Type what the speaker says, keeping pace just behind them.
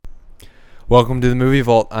Welcome to the Movie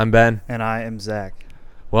Vault. I'm Ben. And I am Zach.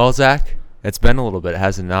 Well, Zach, it's been a little bit,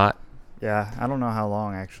 has it not? Yeah, I don't know how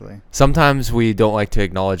long, actually. Sometimes we don't like to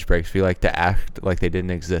acknowledge breaks. We like to act like they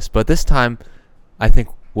didn't exist. But this time, I think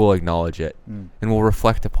we'll acknowledge it and we'll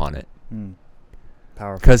reflect upon it.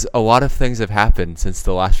 Powerful. Because a lot of things have happened since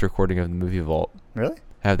the last recording of the Movie Vault. Really?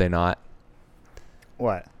 Have they not?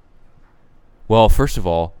 What? Well, first of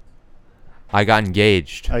all, I got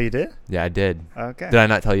engaged. Oh, you did? Yeah, I did. Okay. Did I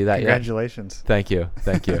not tell you that Congratulations. yet? Thank you.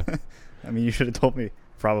 Thank you. I mean, you should have told me,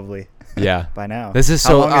 probably. Yeah. By now. This is How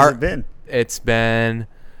so. long has it been? It's been,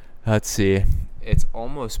 let's see, it's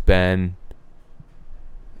almost been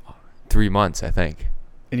 3 months, I think.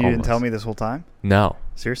 And you didn't tell me this whole time? No.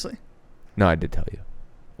 Seriously? No, I did tell you.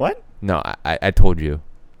 What? No, I told you.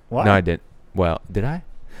 Why? No, I didn't. Well, did I?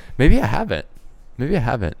 Maybe I haven't.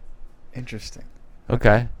 Interesting.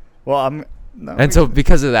 Okay. Well, So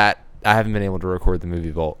because of that, I haven't been able to record the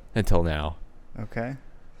Movie Vault until now. Okay.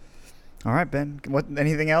 All right, Ben. What?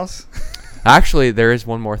 Anything else? Actually, there is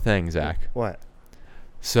one more thing, Zach. What?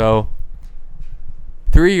 So,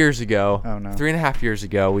 3 years ago, Oh, no. 3.5 years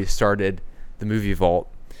ago, we started the Movie Vault.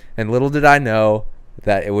 And little did I know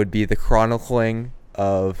that it would be the chronicling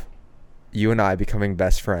of you and I becoming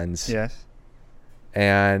best friends. Yes.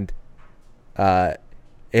 And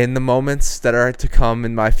in the moments that are to come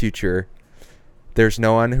in my future, there's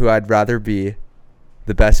no one who I'd rather be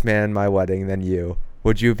the best man in my wedding than you.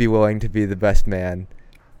 Would you be willing to be the best man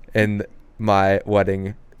in my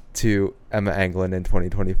wedding to Emma Anglin in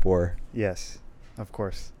 2024? Yes. Of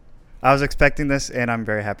course. I was expecting this, and I'm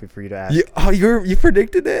very happy for you to ask. You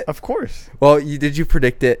predicted it? Of course. Well, did you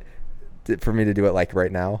predict it for me to do it like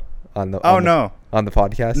right now on the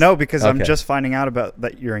podcast? No, because I'm Okay. just finding out about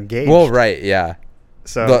that you're engaged. Well, right, yeah.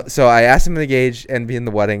 So I asked him to engage and be in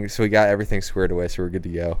the wedding, so we got everything squared away, so we're good to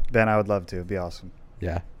go. Ben, I would love to. It'd be awesome.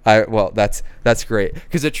 Yeah. That's great,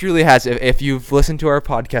 because it truly has. If you've listened to our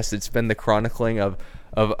podcast, it's been the chronicling of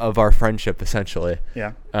our friendship, essentially.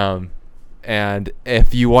 Yeah. And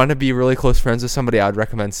if you want to be really close friends with somebody, I'd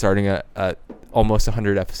recommend starting a almost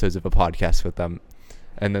 100 episodes of a podcast with them,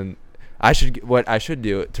 and then what I should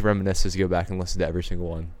do to reminisce is go back and listen to every single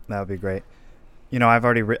one. That would be great. You know, I've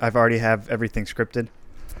already have everything scripted.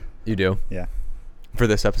 You do? Yeah. For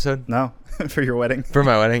this episode? No, for your wedding. For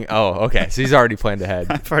my wedding? Oh, okay. So he's already planned ahead.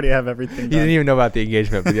 I've already have everything He done. didn't even know about the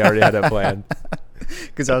engagement, but he already had it planned.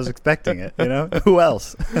 Because I was expecting it, you know? Who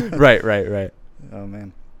else? Right. Oh,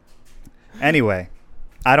 man. Anyway,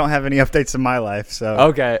 I don't have any updates in my life, so.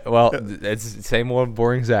 Okay, well, it's the same old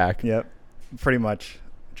boring Zach. Yep, pretty much.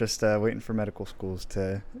 Just waiting for medical schools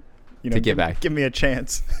to, To get back. Give me a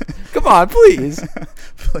chance. Come on, please.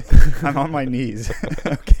 Please. I'm on my knees.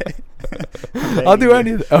 Okay. I'll do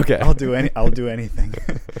anything. Okay. I'll do anything.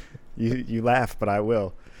 You laugh, but I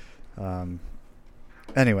will.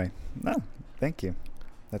 Anyway, no, thank you.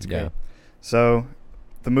 That's great. Yeah. So,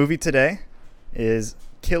 the movie today is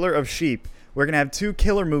Killer of Sheep. We're gonna have two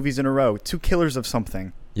killer movies in a row. Two killers of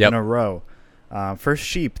something in a row. First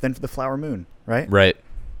Sheep, then The Flower Moon. Right. Right.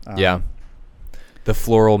 Yeah. The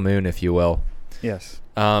floral moon, if you will. Yes.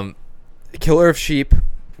 Killer of Sheep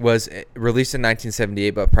was released in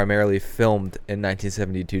 1978, but primarily filmed in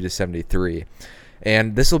 1972 to 73.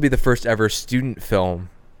 And this will be the first ever student film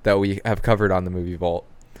that we have covered on the Movie Vault.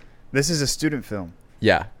 This is a student film.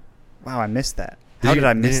 Yeah. Wow, I missed that. How did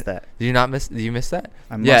I miss that? Did you not miss? Did you miss that?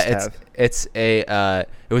 I must have. It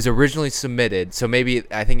was originally submitted, so maybe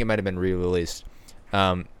I think it might have been re-released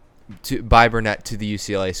by Burnett to the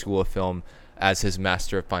UCLA School of Film as his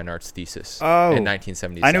Master of Fine Arts thesis in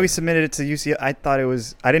 1977. I know he submitted it to UCLA. I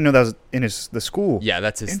didn't know that was in the school. Yeah,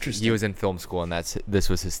 that's his. Interesting. He was in film school, and this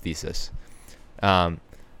was his thesis.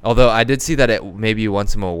 Although I did see that it maybe won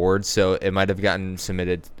some awards, so it might have gotten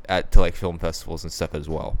submitted to like film festivals and stuff as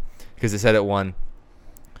well, because it said it won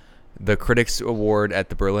the Critics Award at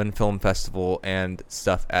the Berlin Film Festival and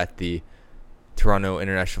stuff at the Toronto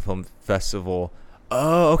International Film Festival.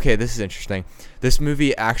 Oh, okay, this is interesting. This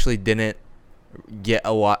movie actually didn't get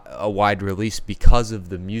a wide release because of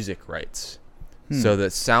the music rights. So the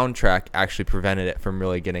soundtrack actually prevented it from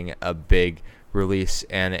really getting a big release,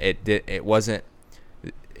 and it didn't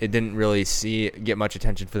really get much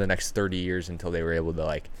attention for the next 30 years until they were able to,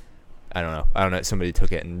 like, I don't know, somebody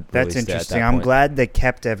took it and That's released interesting. it at that I'm point. glad they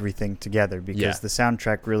kept everything together because Yeah. the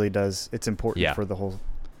soundtrack really it's important for the whole.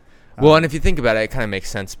 Well, and if you think about it, it kind of makes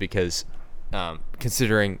sense because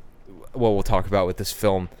considering what we'll talk about with this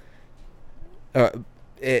film, and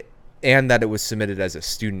that it was submitted as a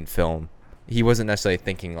student film, he wasn't necessarily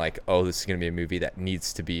thinking like, oh, this is going to be a movie that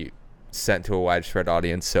needs to be sent to a widespread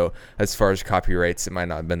audience. So as far as copyrights, it might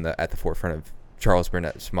not have been at the forefront of Charles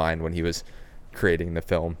Burnett's mind when he was creating the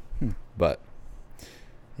film. But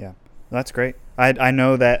yeah, that's great. I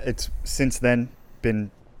know that it's since then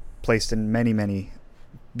been placed in many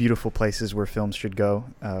beautiful places where films should go,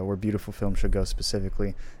 where beautiful films should go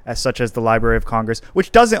specifically, as such as the Library of Congress,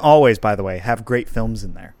 which doesn't always, by the way, have great films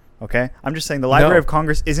in there. Okay, I'm just saying the Library of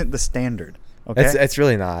Congress isn't the standard. Okay, it's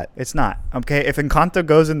really not. It's not. Okay, if Encanto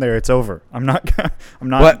goes in there, it's over. I'm not.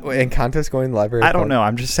 What, Encanto's going to the Library? I don't know.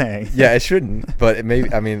 I'm just saying. Yeah, it shouldn't, but it may.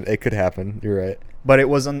 I mean, it could happen. You're right. But it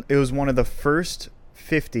was one of the first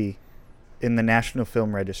 50 in the National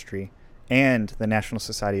Film Registry, and the National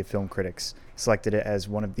Society of Film Critics selected it as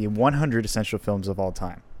one of the 100 essential films of all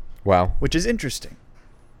time. Wow, which is interesting.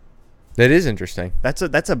 That is interesting. That's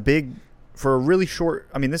a big, for a really short.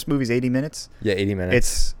 I mean, this movie's 80 minutes. Yeah, 80 minutes.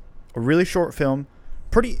 It's a really short film.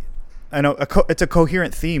 Pretty, I know it's a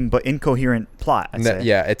coherent theme, but incoherent plot. I'd say.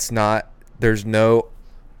 Yeah, it's not. There's no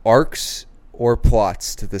arcs or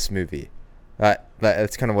plots to this movie.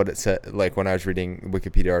 That's kind of what it said. Like when I was reading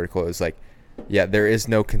Wikipedia article, it was like, yeah, there is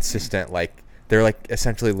no consistent, like, they're like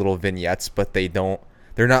essentially little vignettes, but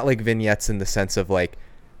they're not like vignettes in the sense of like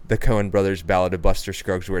the Coen Brothers Ballad of Buster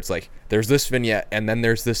Scruggs, where it's like there's this vignette and then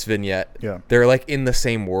there's this vignette. Yeah, they're like in the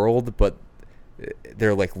same world, but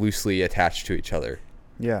they're like loosely attached to each other.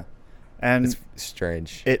 Yeah, and it's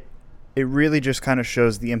strange. It really just kind of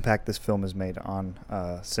shows the impact this film has made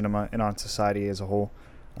on cinema and on society as a whole.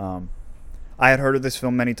 I had heard of this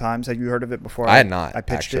film many times. Had you heard of it before? I had not. I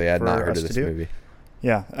pitched actually, it I had not for heard us of this to do. movie.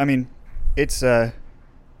 Yeah, I mean, it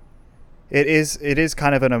is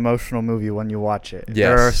kind of an emotional movie when you watch it.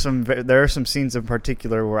 Yes. There are some scenes in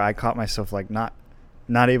particular where I caught myself like not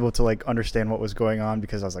able to like understand what was going on,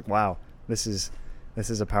 because I was like, wow, this is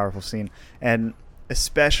a powerful scene, and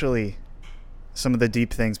especially some of the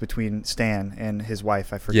deep things between Stan and his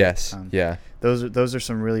wife. I forget. Yes. Yeah. Those are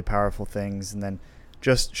some really powerful things, and then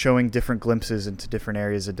just showing different glimpses into different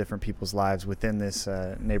areas of different people's lives within this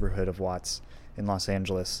neighborhood of Watts in Los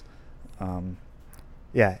Angeles.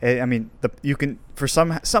 Yeah, I mean, you can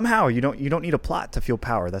somehow you don't need a plot to feel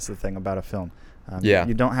power. That's the thing about a film. Yeah,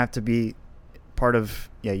 you don't have to be part of.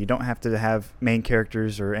 Yeah, you don't have to have main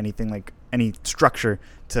characters or anything like any structure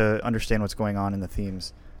to understand what's going on in the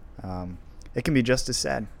themes. It can be just as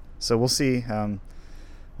sad. So we'll see.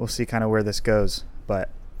 We'll see kind of where this goes, but.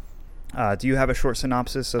 Do you have a short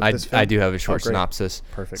synopsis of this film? I do have a short synopsis.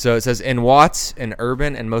 Perfect. So it says, in Watts, an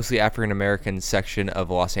urban and mostly African-American section of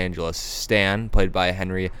Los Angeles, Stan, played by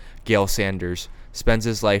Henry Gale Sanders, spends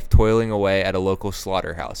his life toiling away at a local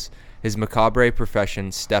slaughterhouse. His macabre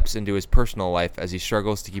profession steps into his personal life as he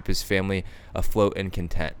struggles to keep his family afloat and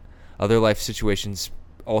content. Other life situations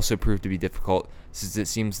also prove to be difficult, since it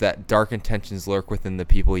seems that dark intentions lurk within the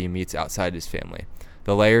people he meets outside his family.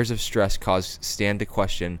 The layers of stress cause Stan to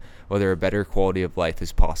question whether a better quality of life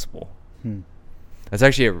is possible. That's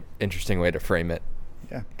actually an interesting way to frame it.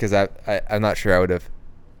 Yeah. Because I'm not sure I would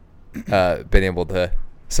have been able to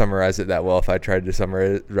summarize it that well if I tried to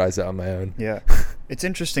summarize it on my own. Yeah. It's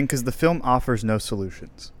interesting because the film offers no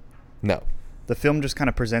solutions. No. The film just kind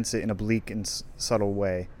of presents it in a bleak and subtle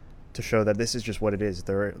way to show that this is just what it is.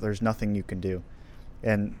 There's nothing you can do.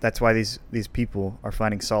 And that's why these people are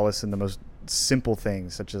finding solace in the most simple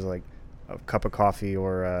things, such as like a cup of coffee,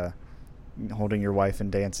 or holding your wife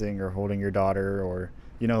and dancing, or holding your daughter, or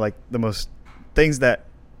like the most things that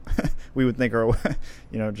we would think are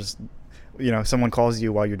just someone calls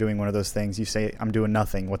you while you're doing one of those things, you say, I'm doing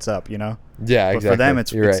nothing, what's up, Yeah, but exactly. for them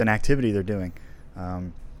it's right. an activity they're doing.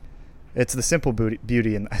 It's the simple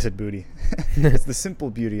beauty, and I said booty. It's the simple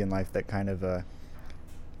beauty in life that kind of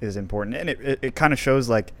is important, and it kind of shows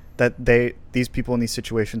like that these people in these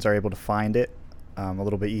situations are able to find it a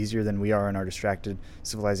little bit easier than we are in our distracted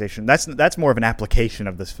civilization. That's more of an application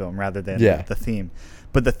of this film rather than the theme.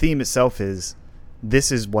 But the theme itself is,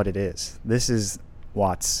 this is what it is. This is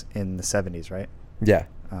Watts in the 70s, right? Yeah.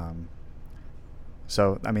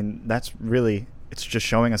 So I mean, that's really, it's just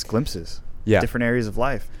showing us glimpses, different areas of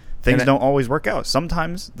life. Things don't always work out.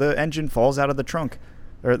 Sometimes the engine falls out of the trunk,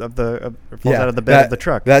 or out of the bed of the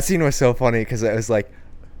truck. That scene was so funny because it was like,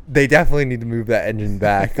 they definitely need to move that engine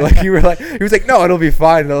back. Like he was like, no, it'll be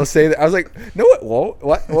fine. They'll say that. I was like, no, it won't.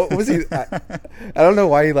 What was he? I don't know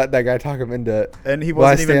why he let that guy talk him into it. And he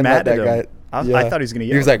wasn't even mad at him. I thought he was going to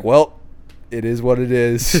yell. He was like, well, it is what it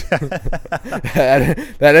is.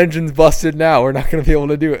 that engine's busted now. We're not going to be able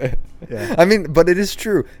to do it. Yeah. I mean, but it is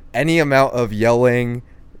true. Any amount of yelling,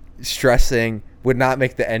 stressing would not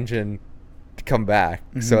make the engine come back.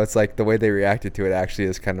 Mm-hmm. So it's like the way they reacted to it actually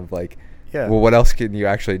is kind of like, well, what else can you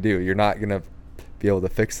actually do? You're not going to be able to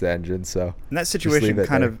fix the engine. So and that situation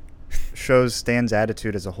kind of shows Stan's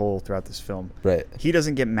attitude as a whole throughout this film. Right. He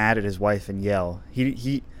doesn't get mad at his wife and yell.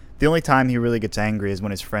 The only time he really gets angry is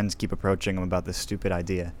when his friends keep approaching him about this stupid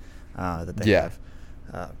idea that they have.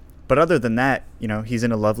 But other than that, he's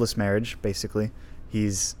in a loveless marriage, basically.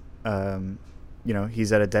 He's,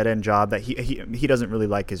 he's at a dead-end job that he doesn't really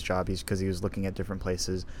like his job because he was looking at different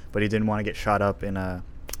places, but he didn't want to get shot up in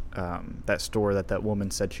that store that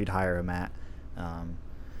woman said she'd hire him at.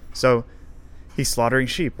 So he's slaughtering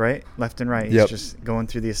sheep, right? Left and right. He's just going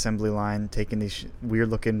through the assembly line, taking these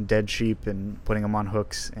weird-looking dead sheep and putting them on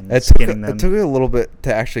hooks and skinning them. It took a little bit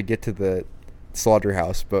to actually get to the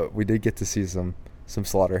slaughterhouse, but we did get to see some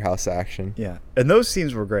slaughterhouse action. Yeah, and those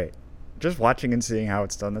scenes were great. Just watching and seeing how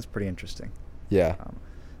it's done, that's pretty interesting. Yeah.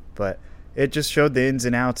 But it just showed the ins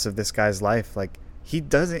and outs of this guy's life. Like,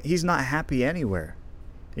 he's not happy anywhere.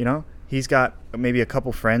 He's got maybe a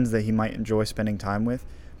couple friends that he might enjoy spending time with,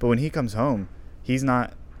 but when he comes home, he's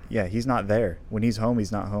not there. When he's home,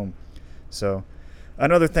 he's not home. So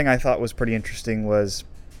another thing I thought was pretty interesting was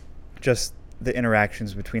just the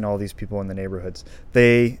interactions between all these people in the neighborhoods.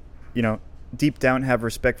 They, deep down have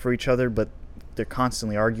respect for each other, but they're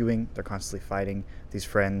constantly arguing. They're constantly fighting, these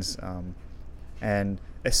friends, and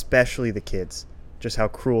especially the kids, just how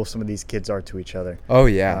cruel some of these kids are to each other. Oh,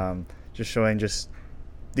 yeah. Just showing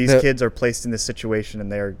these kids are placed in this situation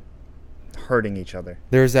and they're hurting each other.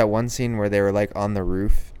 There was that one scene where they were like on the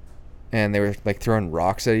roof and they were like throwing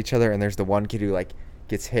rocks at each other, and there's the one kid who like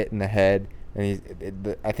gets hit in the head,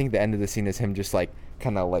 and I think the end of the scene is him just like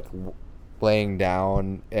kind of like laying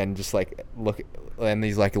down and just like look, and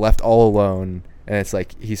he's like left all alone, and it's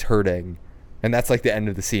like he's hurting, and that's like the end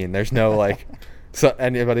of the scene. There's no like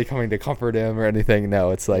anybody coming to comfort him or anything.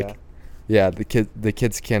 No, it's like the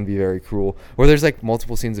kids can be very cruel. Or there's like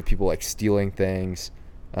multiple scenes of people like stealing things.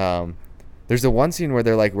 There's the one scene where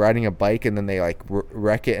they're like riding a bike and then they like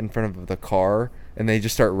wreck it in front of the car and they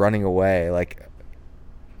just start running away. Like,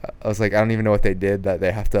 I was like, I don't even know what they did that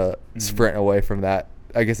they have to sprint away from that.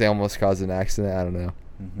 I guess they almost caused an accident. I don't know.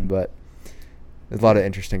 But there's a lot of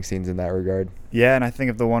interesting scenes in that regard. Yeah, and I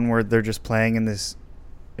think of the one where they're just playing in this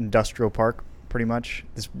industrial park, pretty much.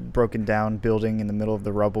 This broken down building in the middle of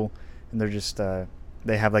the rubble. And they're just,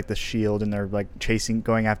 they have like the shield and they're like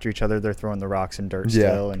going after each other. They're throwing the rocks and dirt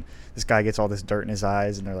still. And this guy gets all this dirt in his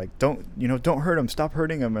eyes and they're like, don't hurt him. Stop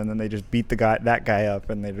hurting him. And then they just beat that guy up,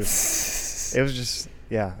 and they just, it was just,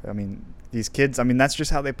 yeah. I mean, these kids, I mean, that's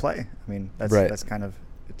just how they play. I mean, that's kind of,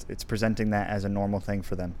 it's presenting that as a normal thing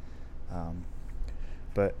for them.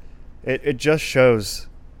 But it just shows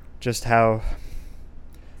just how,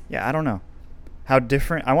 I don't know. How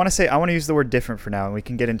different, I want to use the word different for now, and we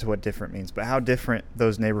can get into what different means, but how different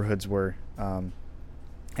those neighborhoods were, and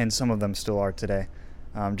some of them still are today.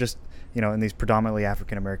 Just, in these predominantly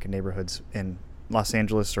African-American neighborhoods in Los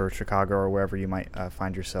Angeles or Chicago or wherever you might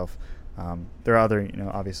find yourself. There are other,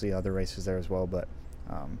 obviously other races there as well, but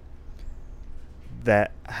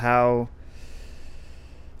that how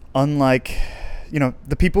unlike,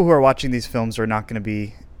 the people who are watching these films are not going to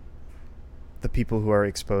be the people who are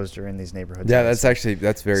exposed or in these neighborhoods. Yeah,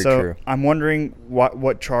 that's very true. I'm wondering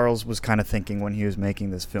what Charles was kind of thinking when he was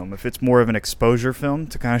making this film. If it's more of an exposure film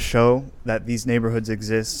to kind of show that these neighborhoods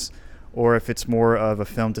exist, or if it's more of a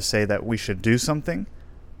film to say that we should do something,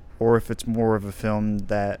 or if it's more of a film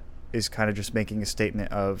that is kind of just making a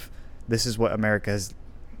statement of this is what America has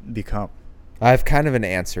become. I have kind of an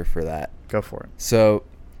answer for that. Go for it. So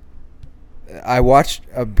I watched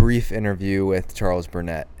a brief interview with Charles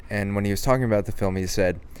Burnett, and when he was talking about the film, he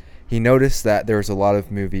said he noticed that there was a lot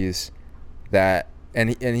of movies that, and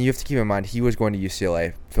you have to keep in mind, he was going to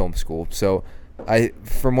UCLA film school. So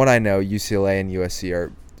from what I know, UCLA and USC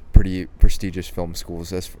are pretty prestigious film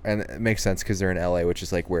schools, and it makes sense because they're in LA, which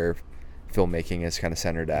is like where filmmaking is kind of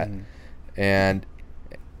centered at. And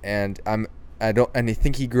I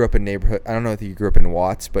think he grew up in neighborhood. I don't know if he grew up in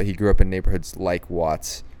Watts, but he grew up in neighborhoods like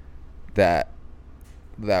Watts that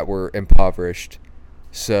were impoverished.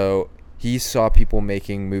 So he saw people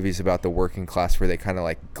making movies about the working class where they kind of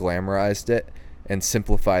like glamorized it and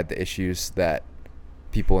simplified the issues that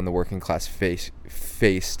people in the working class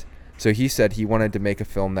faced. So he said he wanted to make a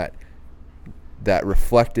film that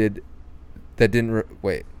reflected, that didn't,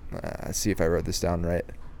 let's see if I wrote this down right.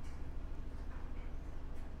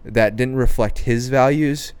 That didn't reflect his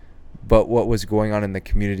values, but what was going on in the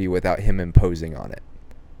community without him imposing on it.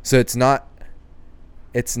 So it's not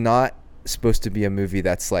supposed to be a movie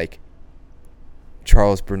that's like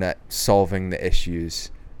Charles Burnett solving the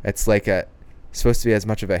issues. It's like supposed to be as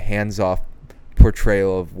much of a hands-off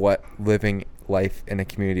portrayal of what living life in a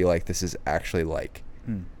community like this is actually like,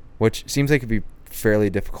 which seems like it'd be fairly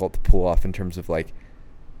difficult to pull off in terms of like,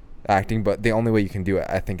 acting, but the only way you can do it,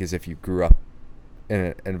 I think, is if you grew up in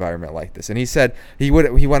an environment like this. And he said he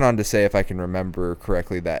went on to say, if I can remember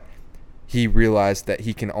correctly, that he realized that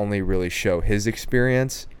he can only really show his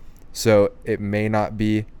experience, so it may not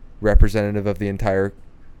be representative of the entire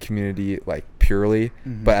community, like, purely,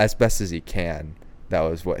 but as best as he can. That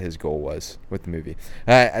was what his goal was with the movie.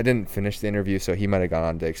 I didn't finish the interview, so he might have gone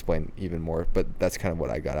on to explain even more, but that's kind of what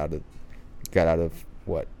I got out of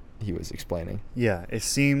what he was explaining. Yeah,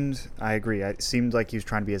 I agree. It seemed like he was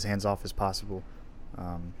trying to be as hands-off as possible.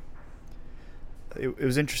 It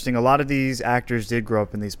was interesting. A lot of these actors did grow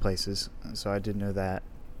up in these places, so I did know that.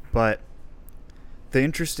 But the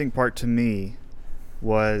interesting part to me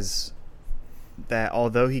was that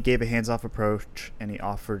although he gave a hands-off approach and he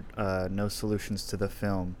offered no solutions to the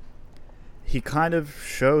film, he kind of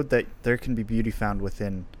showed that there can be beauty found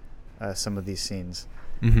within some of these scenes.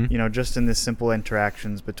 Just in the simple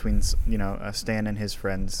interactions between Stan and his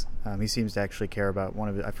friends. He seems to actually care about one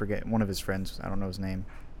of his friends. I don't know his name.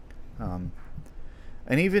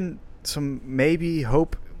 And even some maybe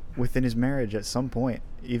hope within his marriage at some point,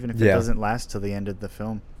 even if it doesn't last till the end of the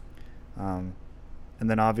film. And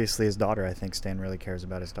then obviously his daughter. I think Stan really cares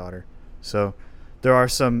about his daughter. So there are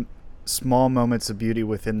some small moments of beauty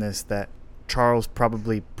within this that Charles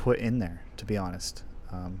probably put in there, to be honest,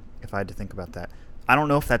 if I had to think about that. I don't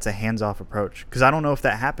know if that's a hands-off approach, because I don't know if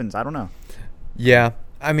that happens. I don't know. Yeah.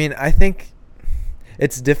 I mean, I think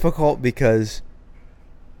it's difficult because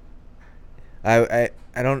I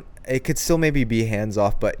don't... It could still maybe be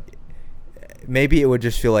hands-off, but maybe it would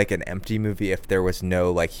just feel like an empty movie if there was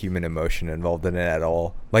no, like, human emotion involved in it at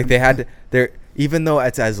all. Like, they had to... Even though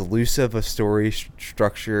it's as loose of a story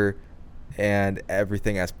structure and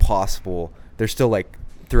everything as possible, there's still, like,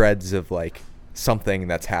 threads of, like, something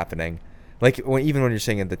that's happening. Like, even when you're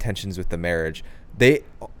saying the tensions with the marriage,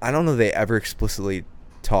 I don't know they ever explicitly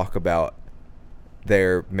talk about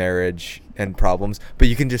their marriage and problems, but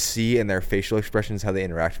you can just see in their facial expressions how they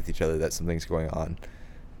interact with each other that something's going on.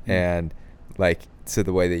 And, like, so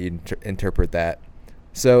the way that you interpret that.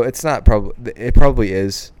 So it probably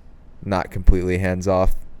is not completely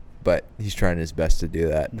hands-off, but he's trying his best to do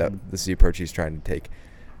that. This is the approach he's trying to take.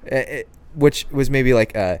 Which was maybe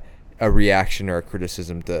like a reaction or a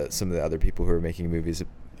criticism to some of the other people who are making movies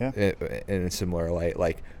in a similar light,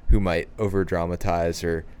 like who might over dramatize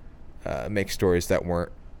or make stories that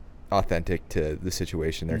weren't authentic to the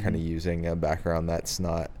situation. They're kind of using a background that's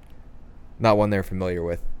not one they're familiar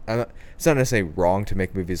with. It's not necessarily wrong to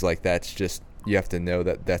make movies like that. It's just you have to know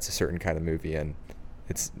that that's a certain kind of movie and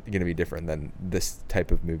it's going to be different than this type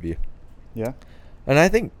of movie. Yeah. And I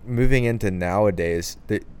think moving into nowadays,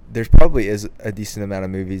 there's probably is a decent amount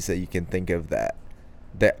of movies that you can think of that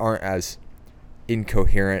aren't as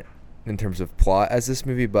incoherent in terms of plot as this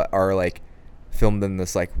movie, but are, like, filmed in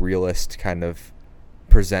this, like, realist kind of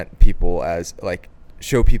present people as, like,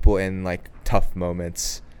 show people in, like, tough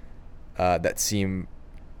moments that seem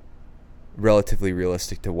relatively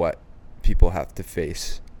realistic to what people have to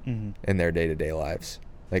face in their day-to-day lives.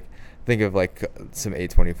 Like, think of, like, some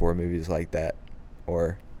A24 movies like that,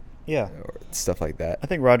 or stuff like that. I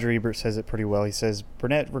think Roger Ebert says it pretty well. He says,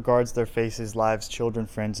 Burnett regards their faces, lives, children,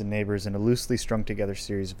 friends, and neighbors in a loosely strung together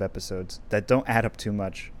series of episodes that don't add up too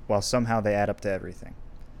much, while somehow they add up to everything.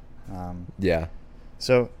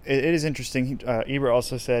 So it is interesting. Ebert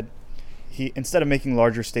also said he, instead of making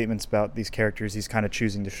larger statements about these characters, he's kind of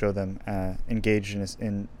choosing to show them engaged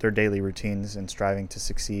in their daily routines and striving to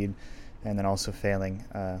succeed, and then also failing,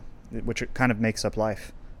 which kind of makes up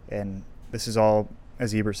life. And this is all,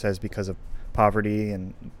 as Ebert says, because of poverty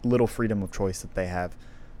and little freedom of choice that they have,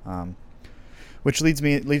 which leads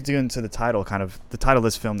you into the title. Kind of the title of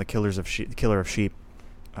this film, "The Killer of Sheep."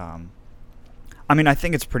 I mean, I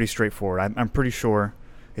think it's pretty straightforward. I'm pretty sure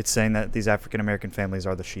it's saying that these African American families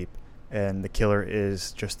are the sheep, and the killer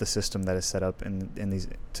is just the system that is set up in these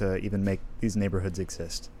to even make these neighborhoods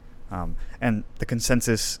exist. And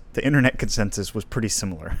the internet consensus was pretty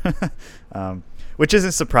similar, which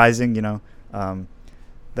isn't surprising,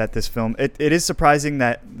 that this film, it is surprising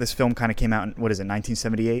that this film kind of came out in,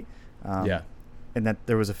 1978? And that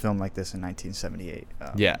there was a film like this in 1978,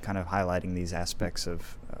 kind of highlighting these aspects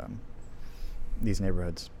of these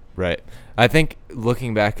neighborhoods. Right. I think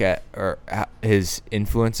looking back at his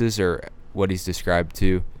influences, or what he's described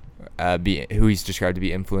to who he's described to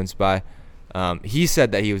be influenced by, he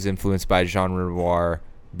said that he was influenced by Jean Renoir,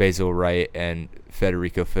 Basil Wright, and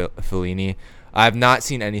Federico Fellini. I've not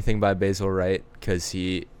seen anything by Basil Wright because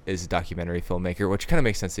he is a documentary filmmaker, which kind of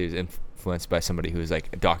makes sense that he was influenced by somebody who's like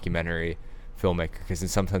a documentary filmmaker, because in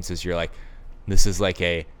some senses you're like, this is like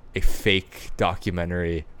a a fake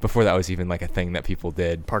documentary before that was even like a thing that people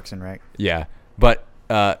did. Parks and Rec. Yeah, but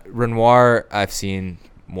Renoir, I've seen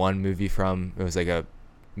one movie from. It was like a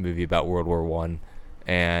movie about World War I,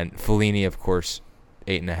 and Fellini, of course,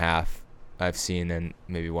 8.5. I've seen in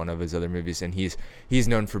maybe one of his other movies, and he's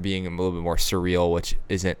known for being a little bit more surreal, which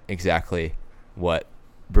isn't exactly what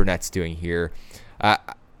Burnett's doing here.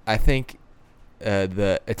 I think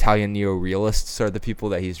the Italian neo-realists are the people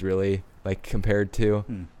that he's really like compared to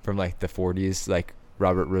from like the 40s, like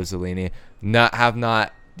Robert Rossellini. Have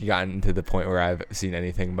not gotten to the point where I've seen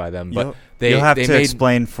anything by them, but you'll have to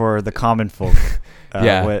explain for the common folk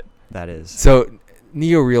what that is. So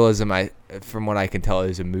neorealism, from what I can tell,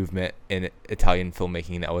 is a movement in Italian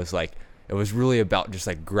filmmaking that was like, it was really about just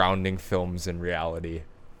like grounding films in reality.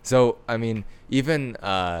 So I mean, even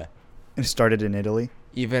it started in Italy.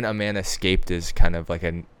 Even A Man Escaped is kind of like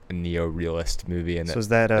a neo-realist movie, and so is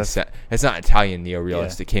that it's not Italian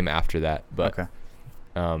neo-realist. Yeah. It came after that, but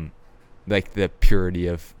like the purity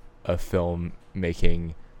of film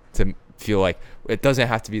making to feel like it doesn't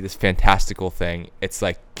have to be this fantastical thing. It's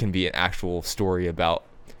like can be an actual story about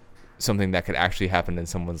something that could actually happen in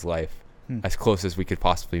someone's life, as close as we could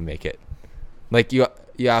possibly make it. Like you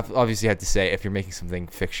obviously have to say, if you're making something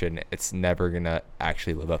fiction, it's never gonna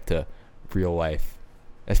actually live up to real life,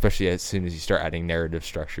 especially as soon as you start adding narrative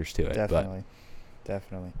structures to it.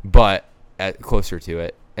 Definitely. But closer to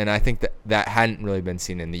it, and I think that hadn't really been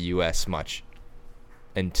seen in the U.S. much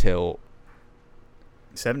until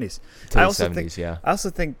 70s. I also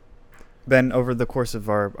think, Ben, over the course of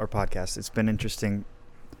our podcast, it's been interesting.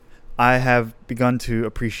 I have begun to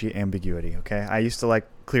appreciate ambiguity, okay? I used to like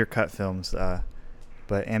clear-cut films,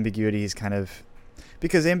 but ambiguity is kind of...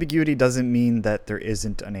 Because ambiguity doesn't mean that there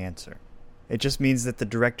isn't an answer. It just means that the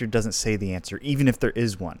director doesn't say the answer, even if there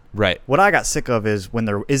is one. Right. What I got sick of is when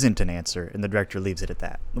there isn't an answer and the director leaves it at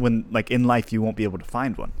that. When, like, in life, you won't be able to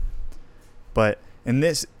find one. But in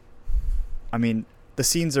this, I mean, the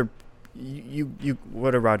scenes are... You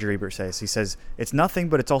what did Roger Ebert say? He says it's nothing,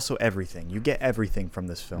 but it's also everything. You get everything from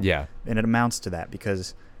this film. Yeah. And it amounts to that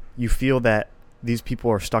because you feel that these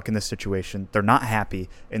people are stuck in this situation. They're not happy,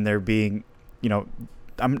 and they're being,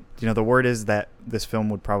 the word is that this film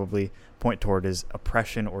would probably point toward is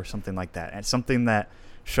oppression or something like that. And it's something that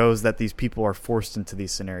shows that these people are forced into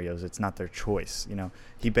these scenarios. It's not their choice.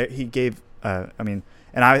 He gave. And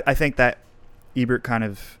I think that Ebert kind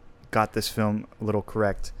of got this film a little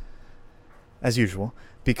correct, as usual,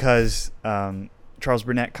 because Charles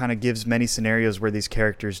Burnett kind of gives many scenarios where these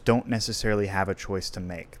characters don't necessarily have a choice to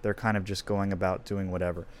make. They're kind of just going about doing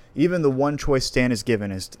whatever. Even the one choice Stan is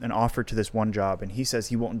given is an offer to this one job, and he says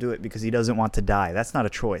he won't do it because he doesn't want to die. That's not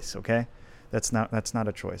a choice, okay? That's not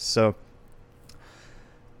a choice. So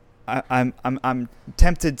I'm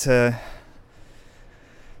tempted to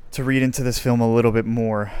read into this film a little bit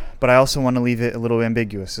more, but I also want to leave it a little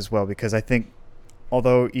ambiguous as well, because I think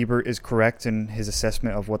although Ebert is correct in his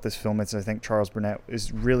assessment of what this film is, I think Charles Burnett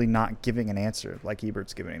is really not giving an answer like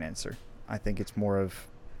Ebert's giving an answer. I think it's more of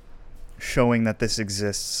showing that this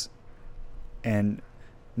exists and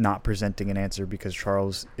not presenting an answer because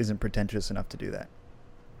Charles isn't pretentious enough to do that.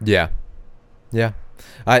 Yeah.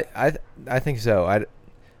 I think so.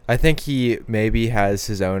 I think he maybe has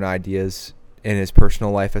his own ideas in his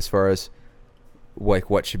personal life as far as like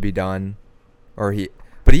what should be done,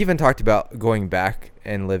 but he even talked about going back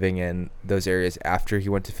and living in those areas after he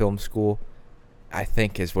went to film school, I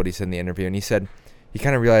think is what he said in the interview. And he said he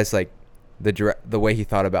kind of realized like the way he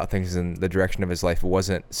thought about things and the direction of his life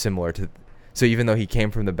wasn't similar to. So even though he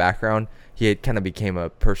came from the background, he had kind of became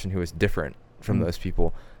a person who was different from those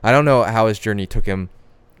people. I don't know how his journey took him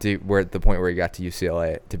to the point where he got to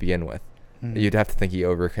UCLA to begin with. You'd have to think he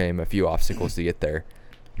overcame a few obstacles to get there.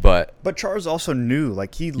 But Charles also knew,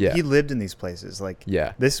 like he lived in these places, like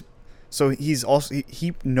this, so he's also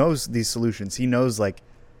he knows these solutions. He knows like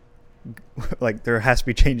there has to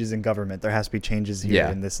be changes in government, there has to be changes here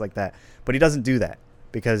and this like that. But he doesn't do that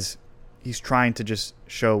because he's trying to just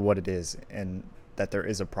show what it is and that there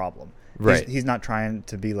is a problem. Right. He's not trying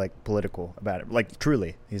to be like political about it. Like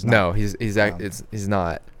truly, he's not. No, he's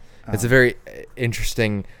not. It's a very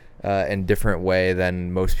interesting and different way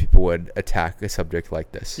than most people would attack a subject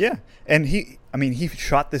like this. Yeah, and he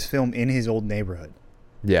shot this film in his old neighborhood.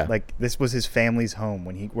 Yeah, like this was his family's home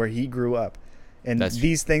where he grew up, and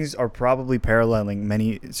these things are probably paralleling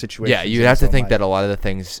many situations. Yeah, you'd have to think that a lot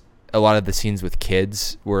of the scenes with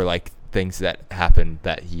kids were like things that happened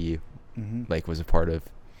that he like was a part of.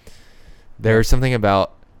 There's something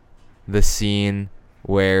about the scene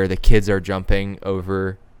where the kids are jumping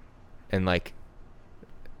over, and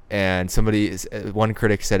one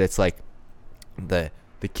critic said it's like the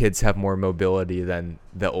the kids have more mobility than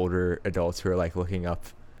the older adults who are like looking up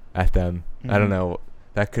at them. I don't know.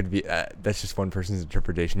 That could be that's just one person's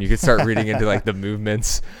interpretation. You could start reading into like the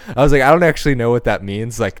movements. I was like, I don't actually know what that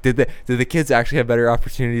means. Like, did the kids actually have better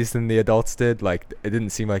opportunities than the adults did? Like, it didn't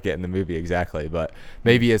seem like it in the movie exactly, but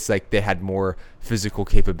maybe it's like they had more physical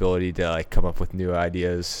capability to like come up with new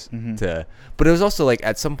ideas but it was also like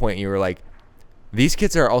at some point you were like, these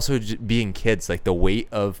kids are also being kids. Like, the weight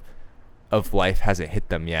of life hasn't hit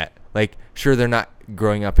them yet. Like, sure, they're not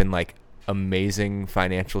growing up in like amazing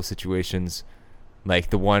financial situations.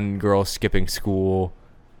 Like, the one girl skipping school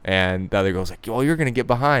and the other girl's like, well, you're going to get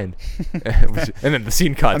behind. And then the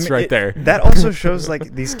scene cuts there. That also shows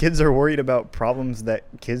like these kids are worried about problems that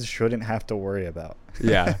kids shouldn't have to worry about.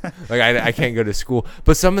 Yeah. Like, I can't go to school.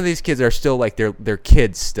 But some of these kids are still like, they're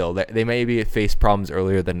kids still. They maybe face problems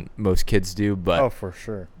earlier than most kids do. But oh, for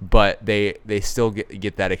sure. But they still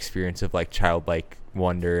get that experience of like childlike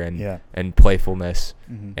wonder and playfulness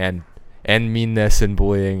and meanness and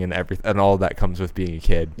bullying and everything, and all that comes with being a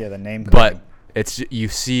kid. Yeah, the name calling. But it's, you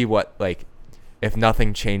see what, like, if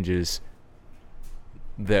nothing changes,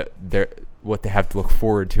 what they have to look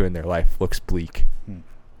forward to in their life looks bleak.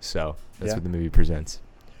 So that's what the movie presents.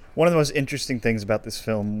 One of the most interesting things about this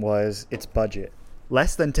film was its budget.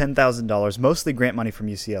 Less than $10,000, mostly grant money from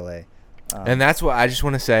UCLA. And that's what I just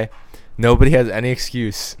want to say. Nobody has any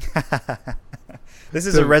excuse. This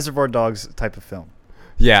is a Reservoir Dogs type of film.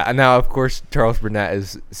 Yeah, and now, of course, Charles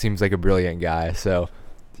Burnett seems like a brilliant guy, so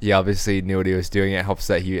he obviously knew what he was doing. It helps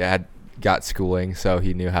that he had got schooling, so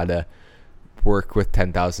he knew how to work with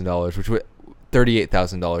 $10,000, which would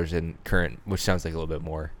 $38,000 in current, which sounds like a little bit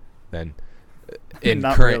more than in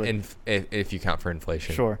current, really. If you count for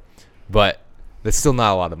inflation. Sure. But that's still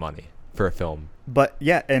not a lot of money for a film. But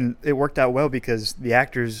yeah, and it worked out well because the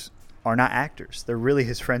actors are not actors. They're really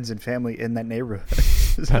his friends and family in that neighborhood.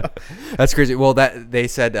 So. That's crazy. Well, that they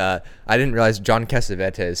said, I didn't realize John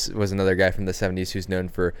Cassavetes was another guy from the 70s who's known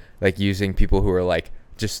for like using people who are like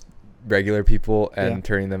just regular people and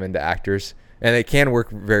turning them into actors. And it can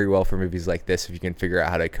work very well for movies like this if you can figure out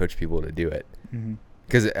how to coach people to do it.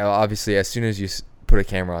 Because obviously, as soon as you put a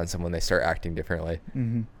camera on someone, they start acting differently.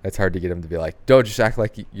 It's hard to get them to be like, don't just act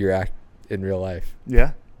like you're act in real life.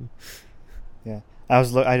 Yeah.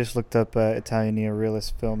 I just looked up Italian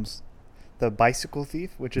neorealist films. The Bicycle Thief,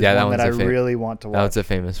 which is one that I really want to watch. That's a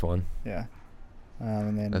famous one. Yeah.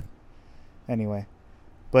 And then, anyway.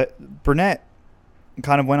 But Burnett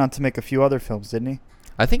kind of went on to make a few other films, didn't he?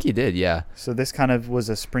 I think he did, yeah. So this kind of was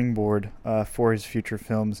a springboard for his future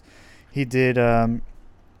films. He did...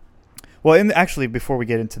 actually, before we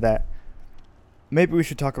get into that, maybe we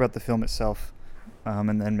should talk about the film itself,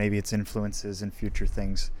 and then maybe its influences and future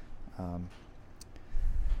things.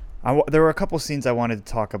 There were a couple scenes I wanted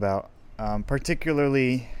to talk about.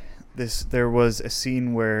 Particularly, there was a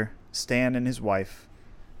scene where Stan and his wife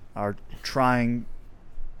are trying,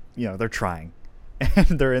 they're trying.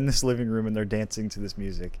 And they're in this living room and they're dancing to this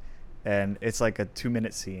music. And it's like a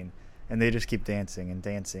 2-minute scene. And they just keep dancing and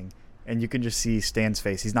dancing. And you can just see Stan's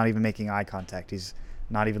face. He's not even making eye contact. He's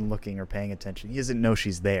not even looking or paying attention. He doesn't know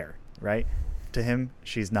she's there, right? To him,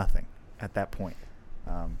 she's nothing at that point.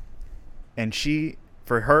 And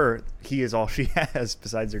for her, he is all she has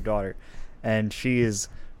besides her daughter. And she is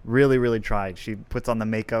really, really trying. She puts on the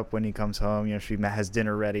makeup when he comes home. She has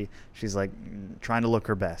dinner ready. She's like trying to look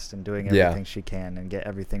her best and doing everything she can and get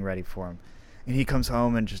everything ready for him. And he comes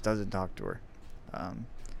home and just doesn't talk to her.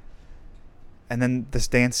 And then this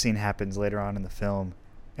dance scene happens later on in the film.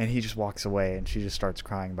 And he just walks away and she just starts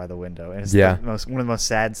crying by the window. And it's one of the most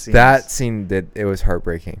sad scenes. That scene, it was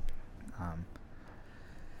heartbreaking.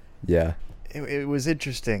 Yeah. It was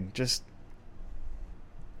interesting. Just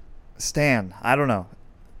Stan. I don't know.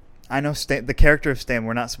 I know Stan, the character of Stan,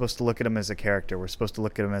 we're not supposed to look at him as a character. We're supposed to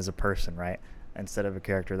look at him as a person, right? Instead of a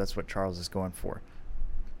character. That's what Charles is going for.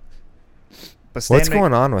 But Stan what's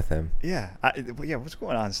going on with him? Yeah. What's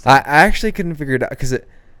going on, Stan? I actually couldn't figure it out because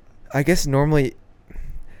I guess normally,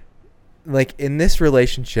 like in this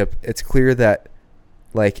relationship, it's clear that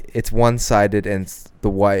like it's one-sided and it's the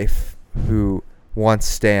wife who wants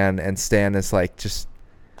Stan and Stan is like just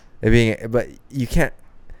but you can't.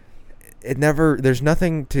 There's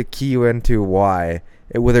nothing to key you into why.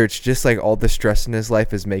 Whether it's just like all the stress in his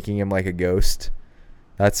life is making him like a ghost.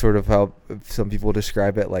 That's sort of how some people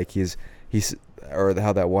describe it. Like he's or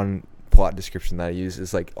how that one plot description that I use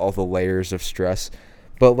is like all the layers of stress.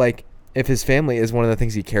 But like if his family is one of the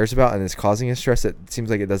things he cares about and is causing his stress, it seems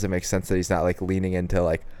like it doesn't make sense that he's not like leaning into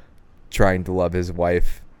like trying to love his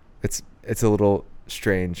wife. It's a little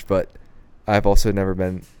strange, but I've also never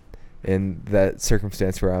been in that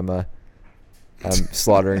circumstance where I'm I'm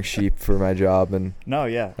slaughtering sheep for my job, and no,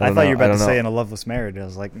 yeah, I thought you were about to say in a loveless marriage. I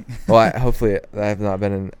was like, well, hopefully I've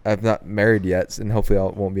not married yet, and hopefully I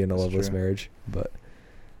won't be in a loveless marriage. But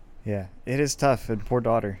yeah, it is tough, and poor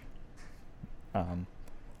daughter.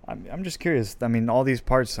 I'm just curious. I mean, all these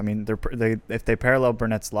parts. I mean, if they parallel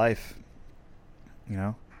Burnett's life, you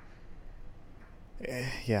know.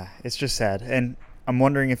 Yeah, it's just sad, and I'm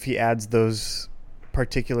wondering if he adds those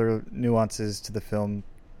particular nuances to the film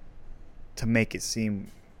to make it seem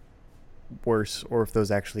worse, or if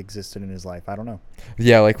those actually existed in his life. I don't know.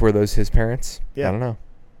 Yeah, like were those his parents? Yeah, I don't know.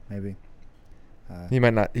 Maybe. He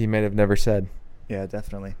might have never said. Yeah,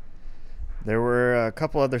 definitely. There were a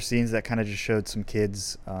couple other scenes that kind of just showed some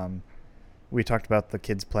kids. We talked about the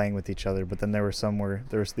kids playing with each other, but then there were some where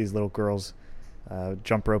there was these little girls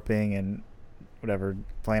jump roping and whatever,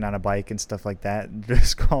 playing on a bike and stuff like that,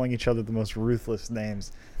 just calling each other the most ruthless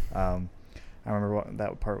names. I remember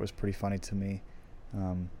that part was pretty funny to me.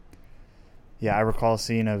 Yeah, I recall a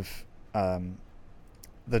scene of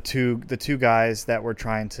the two guys that were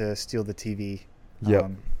trying to steal the TV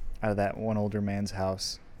out of that one older man's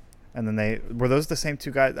house. And then were those the same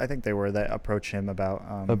two guys? I think they were, that approached him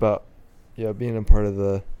about being a part of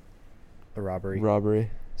the robbery.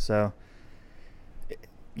 So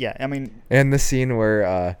yeah, I mean, and the scene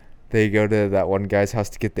where they go to that one guy's house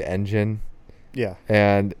to get the engine. Yeah.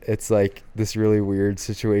 And it's like this really weird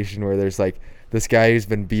situation where there's like this guy who's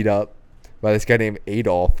been beat up by this guy named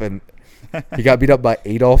Adolf, and he got beat up by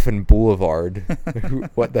Adolf and Boulevard.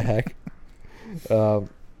 What the heck?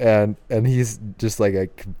 And he's just like a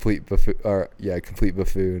complete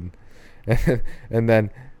buffoon. And then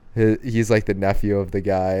he's like the nephew of the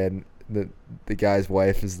guy, and the guy's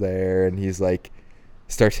wife is there, and he's like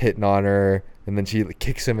starts hitting on her, and then she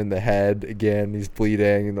kicks him in the head again. He's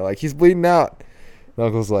bleeding, and they're like, he's bleeding out. And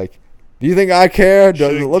Uncle's like, do you think I care?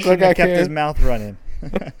 Does it look like I care? Shouldn't have kept his mouth running.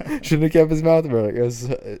 Shouldn't have kept his mouth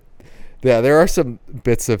running. Yeah, there are some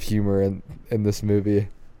bits of humor in this movie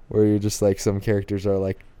where you're just like, some characters are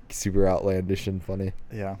like super outlandish and funny.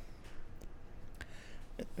 Yeah.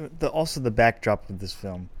 Also the backdrop of this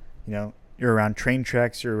film, you know, you're around train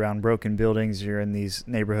tracks, you're around broken buildings, you're in these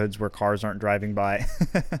neighborhoods where cars aren't driving by.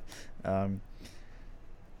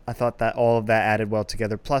 I thought that all of that added well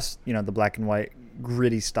together. Plus, you know, the black and white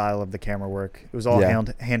gritty style of the camera work. It was all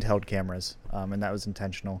handheld cameras, and that was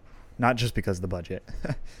intentional, not just because of the budget.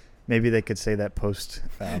 Maybe they could say that post.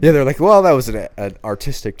 Yeah, they're like, well, that was an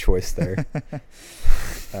artistic choice there.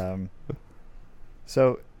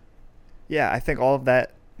 So, yeah, I think all of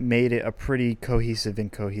that made it a pretty cohesive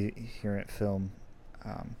and coherent film.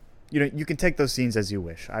 You know, you can take those scenes as you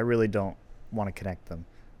wish. I really don't want to connect them.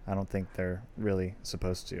 I don't think they're really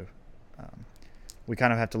supposed to. We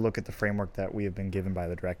kind of have to look at the framework that we have been given by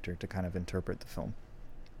the director to kind of interpret the film.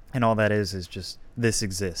 And all that is just, this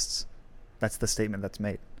exists. That's the statement that's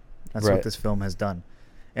made. That's right. What this film has done.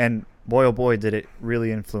 And boy, oh boy, did it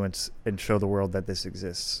really influence and show the world that this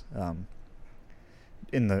exists.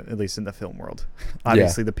 At least in the film world.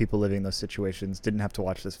 Obviously, the people living in those situations didn't have to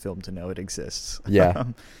watch this film to know it exists. Yeah.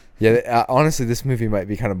 Yeah. Honestly, this movie might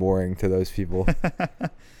be kind of boring to those people.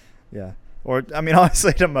 Yeah. Or, I mean,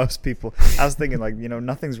 honestly, to most people. I was thinking, like, you know,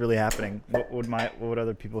 nothing's really happening. What would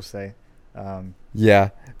other people say? Yeah.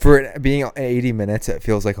 For it being 80 minutes, it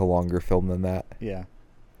feels like a longer film than that. Yeah.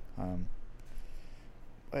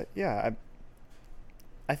 But, yeah,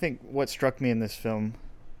 I think what struck me in this film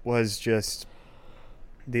was just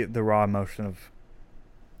the raw emotion of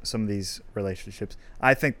some of these relationships.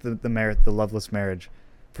 I think the loveless marriage,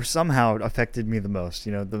 for somehow it affected me the most.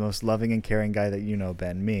 You know, the most loving and caring guy that you know,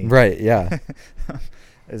 Ben, me. Right, yeah.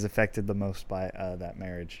 is affected the most by that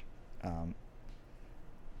marriage.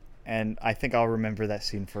 And I think I'll remember that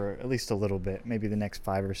scene for at least a little bit, maybe the next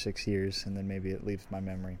 5 or 6 years, and then maybe it leaves my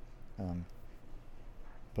memory.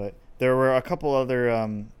 But there were a couple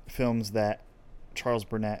other films that Charles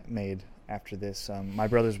Burnett made after this. My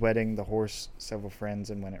Brother's Wedding, The Horse, Several Friends,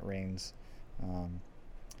 and When It Rains.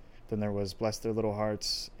 Then there was Bless Their Little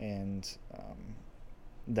Hearts, and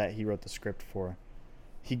that he wrote the script for.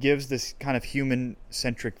 He gives this kind of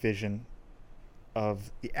human-centric vision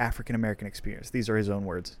of the African-American experience. These are his own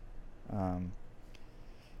words.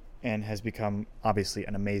 And has become, obviously,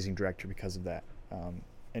 an amazing director because of that.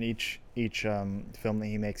 And each film that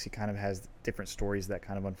he makes, he kind of has different stories that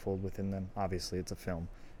kind of unfold within them. Obviously, it's a film.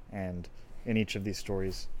 And in each of these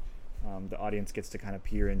stories, the audience gets to kind of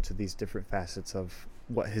peer into these different facets of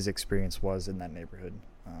what his experience was in that neighborhood.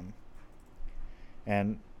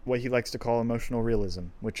 And what he likes to call emotional realism,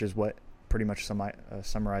 which is what pretty much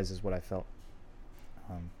summarizes what I felt.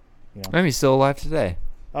 You know? Maybe he's still alive today.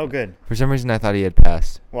 Oh, good. For some reason, I thought he had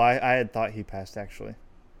passed. Well, I had thought he passed, actually.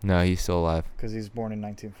 No, he's still alive. Because he's born in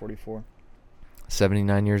 1944.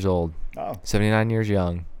 79 years old. Oh. 79 years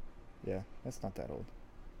young. Yeah, that's not that old.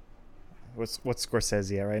 What's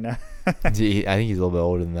Scorsese at right now? I think he's a little bit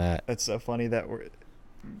older than that. That's so funny that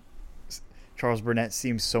Charles Burnett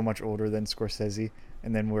seems so much older than Scorsese,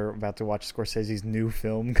 and then we're about to watch Scorsese's new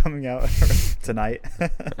film coming out tonight.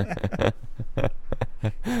 It's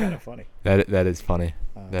kind of funny. That is funny.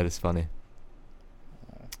 That is funny.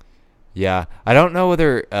 Yeah, I don't know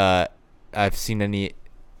whether I've seen any.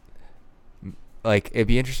 Like, it'd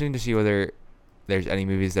be interesting to see whether there's any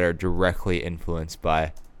movies that are directly influenced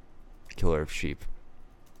by Killer of Sheep.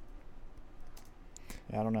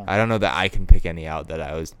 Yeah, I don't know. I don't know that I can pick any out that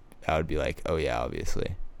I would be like, oh yeah,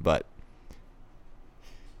 obviously. But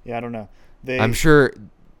yeah, I don't know. I'm sure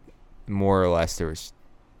more or less there was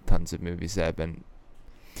tons of movies that have been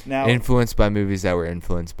influenced by movies that were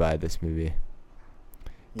influenced by this movie. Yeah.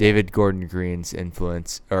 David Gordon Green's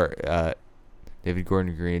influence, or David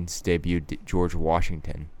Gordon Green's debut, George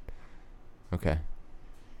Washington. Okay.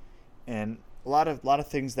 And a lot of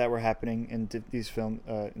things that were happening in these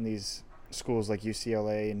in these schools like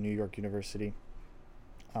UCLA and New York University.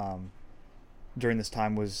 During this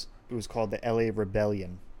time was called the LA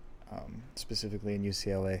Rebellion, specifically in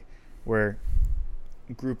UCLA, where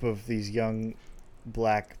a group of these young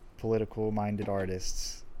black political-minded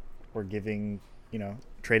artists were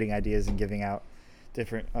trading ideas and giving out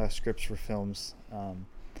different scripts for films.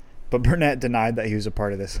 But Burnett denied that he was a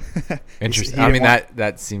part of this. Interesting. I mean,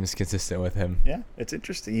 that seems consistent with him. Yeah, it's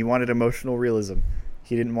interesting. He wanted emotional realism.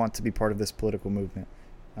 He didn't want to be part of this political movement.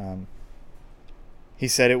 He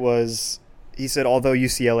said although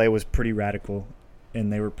UCLA was pretty radical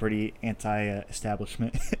and they were pretty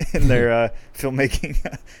anti-establishment in their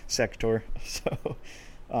filmmaking sector. So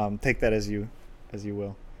take that as you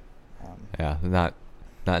will. Yeah, not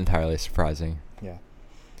entirely surprising. Yeah.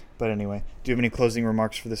 But anyway, do you have any closing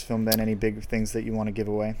remarks for this film, Ben? Any big things that you want to give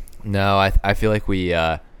away? No, I feel like we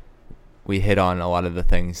hit on a lot of the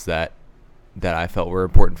things that I felt were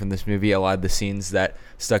important from this movie. A lot of the scenes that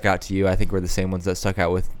stuck out to you, I think, were the same ones that stuck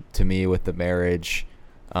out to me with the marriage.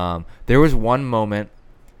 There was one moment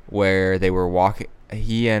where they were walking.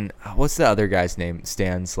 He and what's the other guy's name?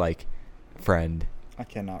 Stan's friend. I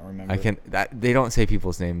cannot remember. They don't say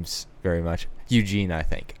people's names very much. Eugene, I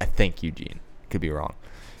think. Eugene. Could be wrong.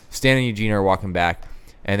 Stan and Eugene are walking back,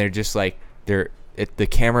 and they're just the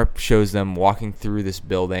camera shows them walking through this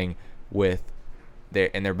building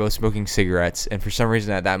and they're both smoking cigarettes. And for some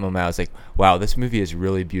reason at that moment I was like, wow, this movie is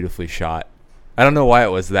really beautifully shot. I don't know why it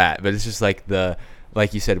was that, but it's just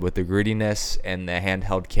like you said, with the grittiness and the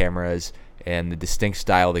handheld cameras and the distinct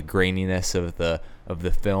style, the graininess of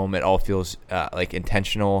the film, it all feels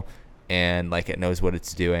intentional and like it knows what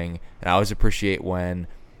it's doing. And I always appreciate when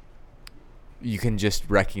you can just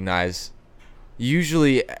recognize,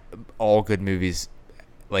 usually all good movies,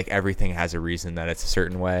 everything has a reason that it's a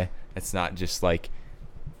certain way. It's not just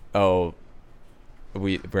oh,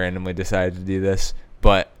 we randomly decided to do this.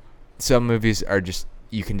 But some movies are just,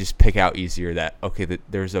 you can just pick out easier that, okay,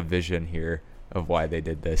 there's a vision here of why they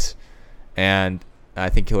did this. And I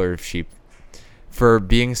think Killer of Sheep, for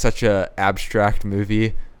being such a abstract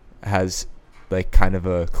movie, has kind of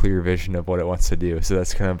a clear vision of what it wants to do. So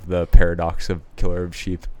that's kind of the paradox of Killer of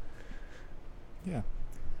Sheep. Yeah,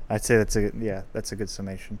 I'd say that's a good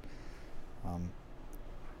summation.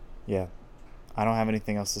 Yeah, I don't have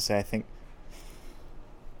anything else to say. I think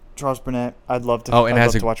Charles Burnett, I'd love to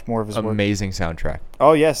watch more of his work. Amazing soundtrack.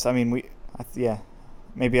 Oh yes, I mean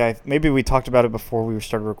maybe we talked about it before we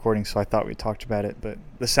started recording, so I thought we talked about it, but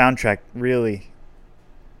the soundtrack really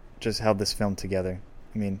just held this film together.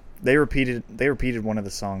 I mean, they repeated one of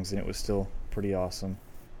the songs and it was still pretty awesome.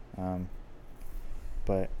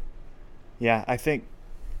 But yeah, I think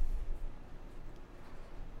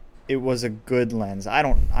it was a good lens. I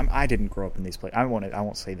didn't grow up in these places. I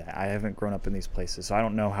won't say that. I haven't grown up in these places, so I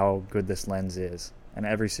don't know how good this lens is. And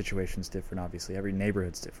every situation's different, obviously. Every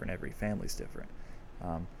neighborhood's different. Every family's different.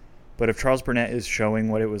 But if Charles Burnett is showing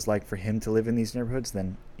what it was like for him to live in these neighborhoods,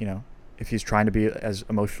 then, if he's trying to be as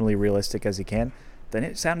emotionally realistic as he can, then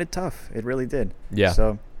it sounded tough. It really did. Yeah.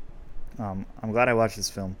 So I'm glad I watched this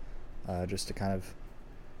film, just to kind of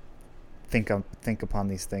think upon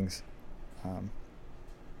these things.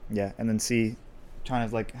 Yeah, and then see kind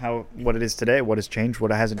of what it is today, what has changed,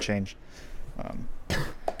 what hasn't changed.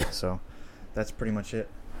 So that's pretty much it.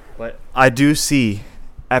 But I do see,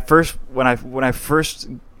 at first, when I first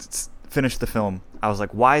finished the film, I was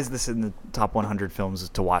like, why is this in the top 100 films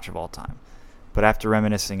to watch of all time? But after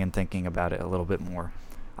reminiscing and thinking about it a little bit more,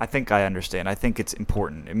 I think I understand. I think it's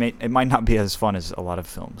important. It might not be as fun as a lot of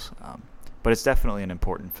films, but it's definitely an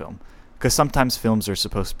important film. Because sometimes films are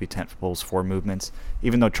supposed to be tentpoles for movements.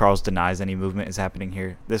 Even though Charles denies any movement is happening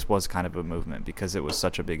here, this was kind of a movement because it was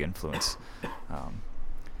such a big influence.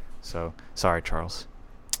 So, sorry, Charles.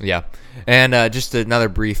 Yeah. And just another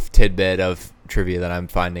brief tidbit of trivia that I'm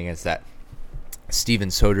finding is that Steven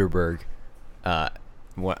Soderbergh,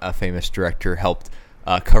 a famous director, helped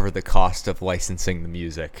cover the cost of licensing the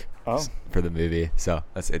music for the movie. So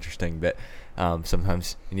that's interesting. But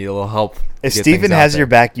sometimes you need a little help. If Steven has your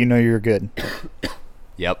back, you know you're good.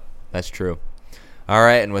 Yep, that's true. All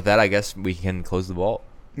right, and with that, I guess we can close the vault.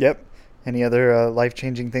 Yep. Any other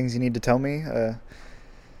life-changing things you need to tell me,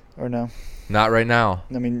 or no? Not right now.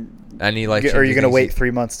 I mean, any life-changing are you going to wait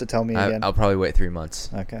 3 months to tell me again? I'll probably wait 3 months.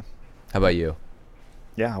 Okay. How about you?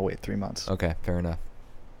 Yeah, I'll wait 3 months. Okay, fair enough.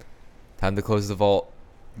 Time to close the vault.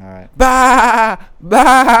 All right. Bah!